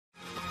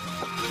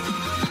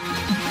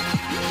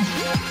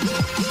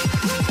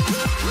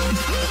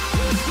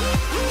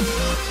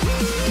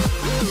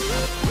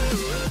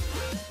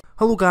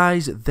Hello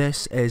guys,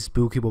 this is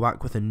SMOKEY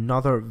back with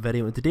another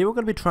video, and today we're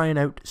going to be trying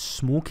out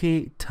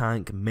SMOKEY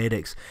tank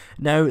medics.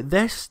 Now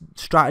this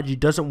strategy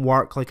doesn't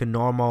work like a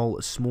normal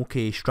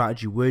SMOKEY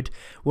strategy would.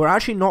 We're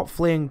actually not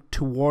flaying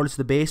towards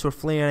the base, we're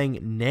flaying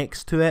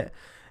next to it,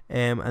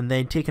 and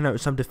then taking out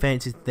some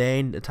defenses,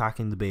 then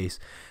attacking the base.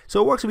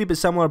 So it works a wee bit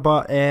similar,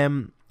 but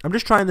I'm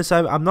just trying this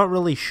out. I'm not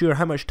really sure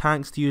how much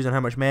tanks to use and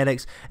how much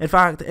medics. In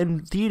fact,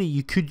 in theory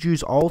you could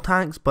use all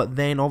tanks, but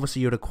then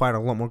obviously you require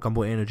a lot more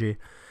gunboat energy.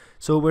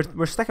 So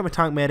we're sticking with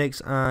tank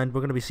medics, and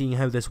we're going to be seeing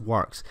how this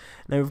works.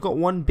 Now we've got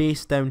one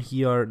base down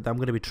here that I'm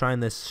going to be trying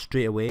this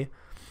straight away,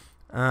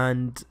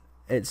 and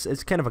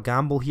it's kind of a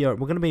gamble here.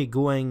 We're going to be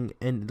going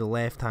into the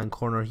left hand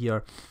corner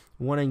here,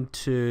 wanting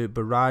to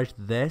barrage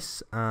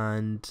this,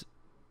 and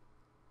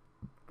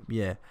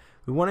yeah,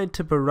 we wanted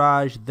to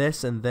barrage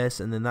this, and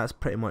then that's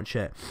pretty much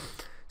it.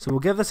 So we'll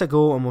give this a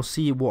go and we'll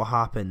see what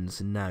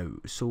happens now.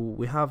 So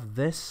we have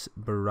this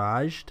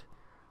barraged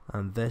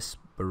and this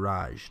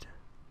barraged.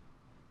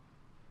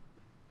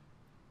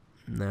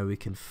 Now we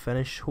can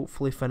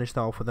hopefully finish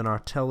that off with an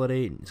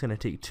artillery. It's going to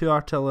take 2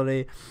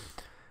 artillery.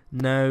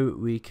 Now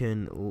we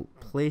can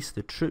place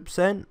the troops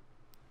in.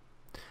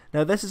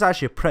 Now this is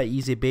actually a pretty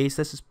easy base.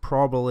 This is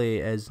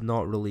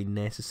not really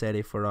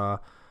necessary for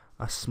a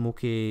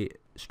SMOKEY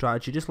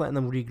strategy. Just letting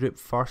them regroup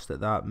first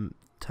at that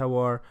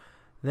tower.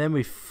 Then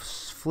we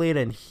flare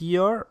in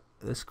here,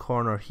 this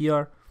corner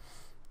here,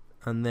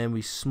 and then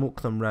we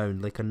smoke them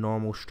round like a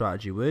normal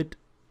strategy would.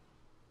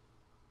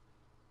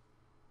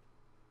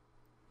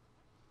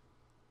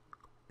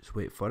 Just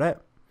wait for it,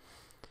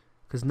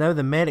 because now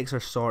the medics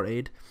are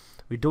sorted.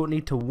 We don't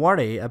need to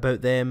worry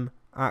about them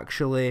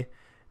actually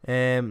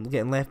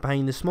getting left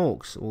behind the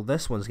smokes. Well,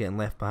 this one's getting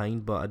left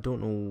behind, but I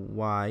don't know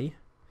why.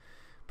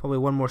 Probably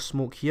one more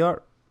smoke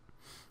here,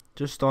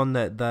 just on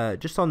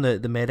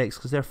the medics,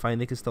 because they're fine.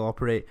 They can still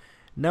operate.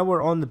 Now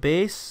we're on the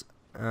base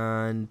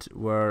and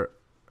we're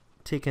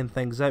taking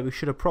things out. We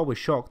should have probably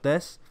shocked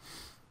this.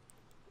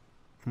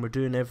 And we're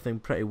doing everything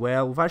pretty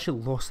well. We've actually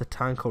lost a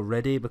tank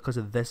already because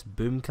of this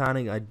boom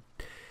canning.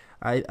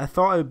 I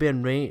thought I would be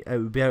in range. I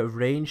would be out of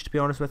range, to be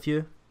honest with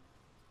you.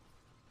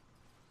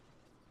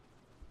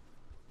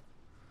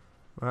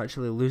 We're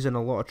actually losing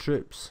a lot of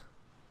troops.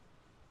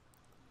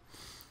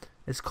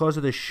 It's because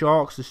of the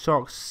shocks. The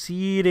shocks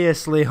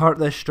seriously hurt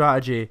this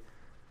strategy.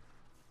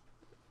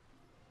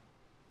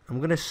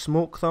 I'm gonna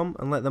smoke them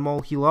and let them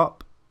all heal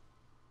up.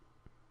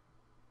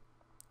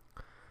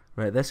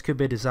 Right, this could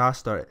be a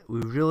disaster. We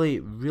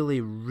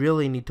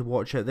really need to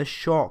watch out. This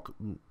shock,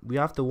 we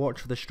have to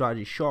watch for the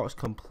strategy. Shocks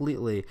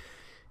completely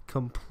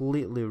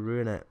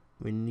ruin it.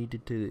 We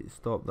needed to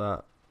stop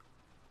that.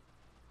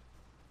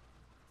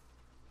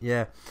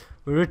 Yeah,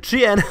 we're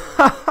retreating.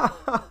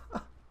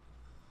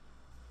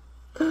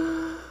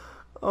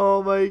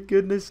 Oh my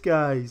goodness,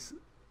 guys.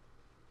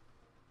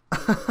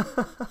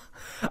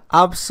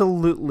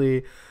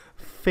 Absolutely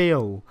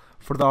fail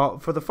for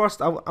the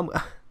first.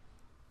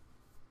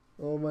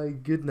 Oh my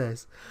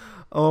goodness.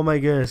 Oh my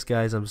goodness,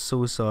 guys, I'm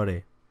so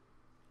sorry.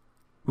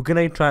 We're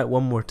gonna try it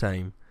one more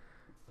time.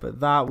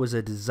 But that was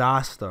a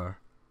disaster.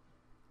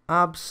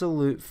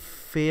 Absolute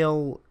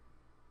fail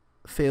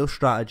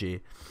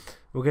strategy.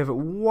 We'll give it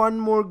one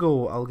more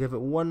go. I'll give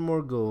it one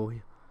more go.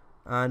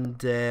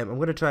 And I'm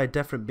gonna try a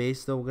different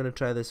base though. We're gonna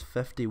try this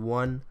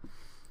 51.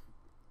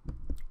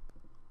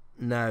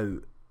 Now,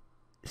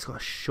 it's got a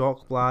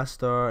shock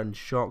blaster and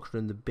shocks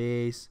around the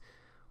base.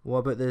 What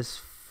about this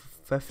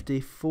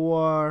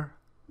 54?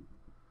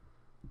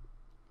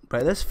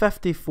 Right, this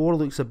 54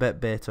 looks a bit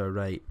better.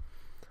 Right,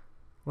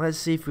 let's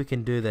see if we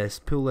can do this,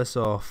 pull this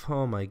off.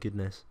 Oh my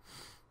goodness.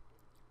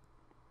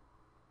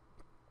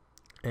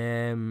 We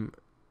can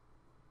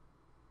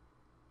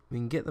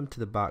get them to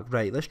the back.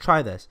 Right, let's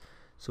try this.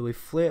 So we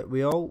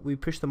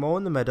push them all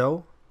in the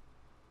middle.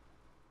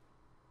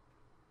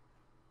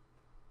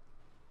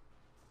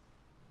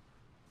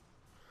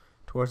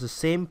 Towards the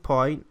same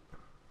point.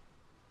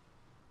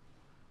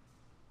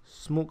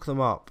 Smoke them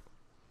up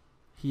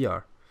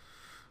here.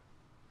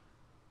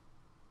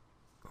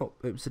 Oh,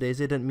 oops,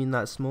 daisy, didn't mean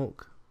that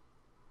smoke.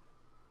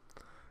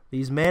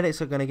 These medics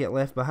are going to get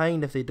left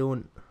behind if they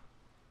don't.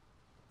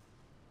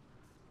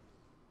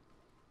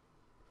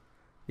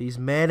 These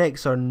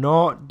medics are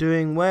not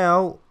doing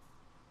well.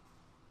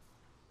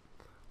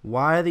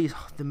 Why are these?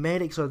 The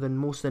medics are the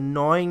most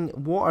annoying.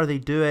 What are they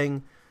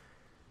doing?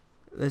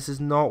 This is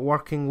not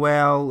working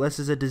well. This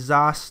is a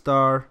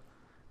disaster.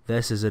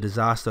 This is a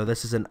disaster.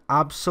 This is an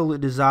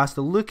absolute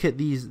disaster. Look at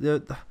these.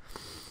 This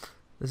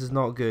is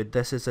not good.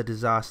 This is a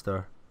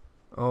disaster.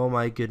 Oh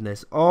my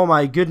goodness. Oh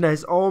my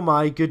goodness. Oh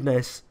my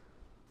goodness.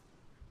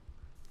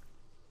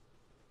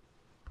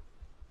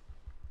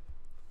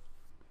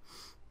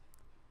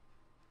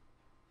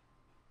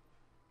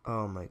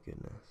 Oh my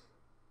goodness.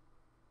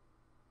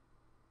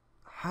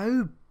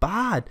 How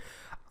bad?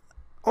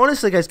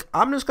 Honestly, guys,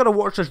 I'm just going to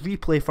watch this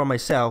replay for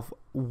myself.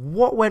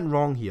 What went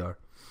wrong here?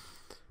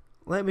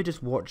 Let me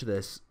just watch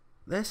this.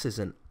 This is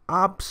an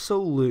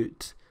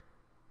absolute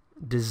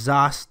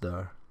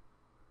disaster.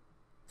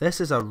 This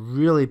is a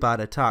really bad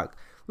attack.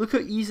 Look how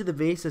easy the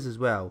base is as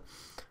well.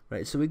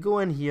 Right, so we go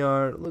in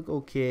here, look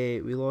okay,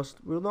 we're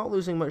not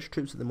losing much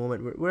troops at the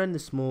moment, we're in the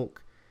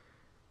smoke,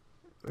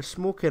 we're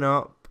smoking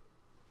up,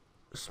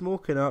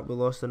 we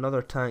lost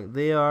another tank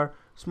there,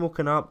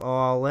 smoking up, oh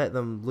I'll let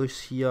them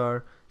loose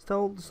here,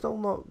 still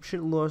not,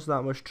 shouldn't lose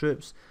that much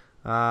troops,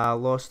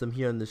 lost them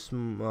here in the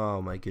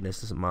oh my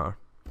goodness, doesn't matter.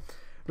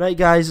 Right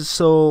guys,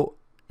 so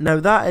now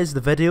that is the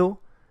video.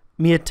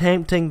 Me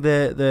attempting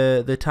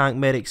the tank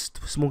medics,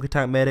 SMOKEY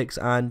tank medics,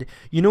 and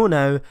you know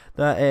now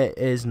that it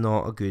is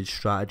not a good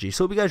strategy.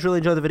 So if you guys really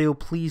enjoyed the video,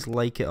 please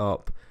like it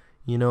up.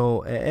 You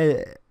know,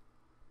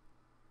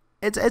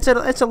 it's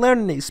a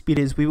learning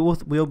experience. We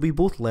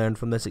both learn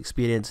from this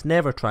experience.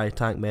 Never try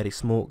tank medic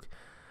smoke,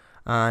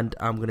 and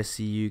I'm gonna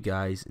see you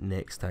guys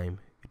next time.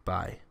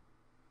 Goodbye.